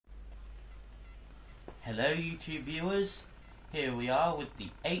Hello YouTube viewers, here we are with the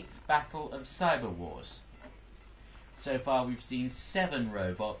 8th battle of Cyber Wars. So far we've seen 7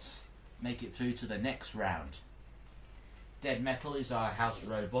 robots make it through to the next round. Dead Metal is our house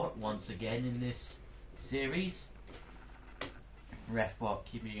robot once again in this series. Refbot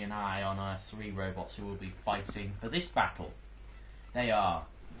keeping an eye on our 3 robots who will be fighting for this battle. They are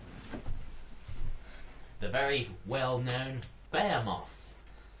the very well-known Behamoth,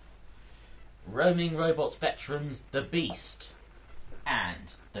 Roaming Robots veterans The Beast, and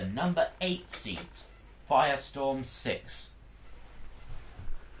the number 8 seat, Firestorm 6.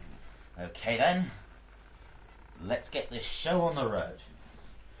 Okay then, let's get this show on the road.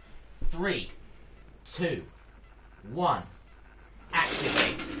 3, 2, 1,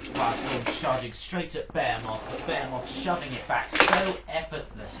 activate. Firestorm charging straight at Behamoth, but Behamoth shoving it back so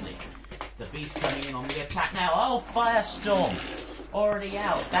effortlessly. The Beast coming in on the attack now. Oh, Firestorm! Already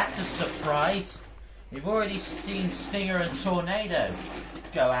out. That's a surprise. We've already seen Stinger and Tornado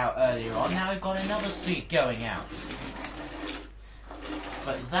go out earlier on. Now we've got another seed going out.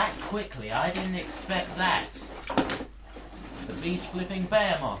 But that quickly, I didn't expect that. The Beast flipping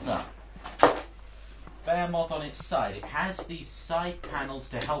Behamoth up. Behamoth on its side. It has these side panels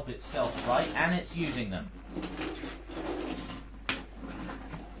to help itself fight, and it's using them.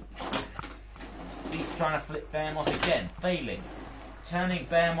 Beast trying to flip Behamoth again, failing. Turning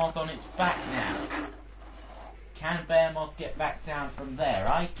Behamoth on its back now. Can Behamoth get back down from there?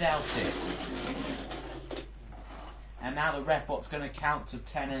 I doubt it. And now the Refbot's going to count to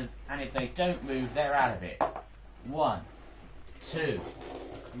 10, and if they don't move, they're out of it. 1, 2,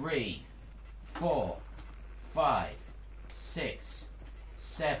 3, 4, 5, 6,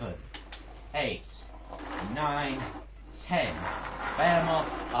 7, 8, 9, 10.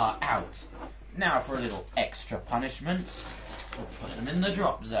 Behamoth are out. Now for a little extra punishment. We'll put them in the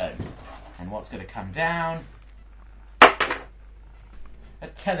drop zone. And what's going to come down? A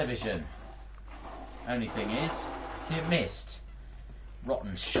television. Only thing is, you missed.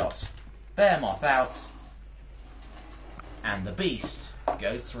 Rotten shot. Behamoth out. And the Beast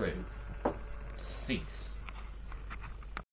goes through. Cease.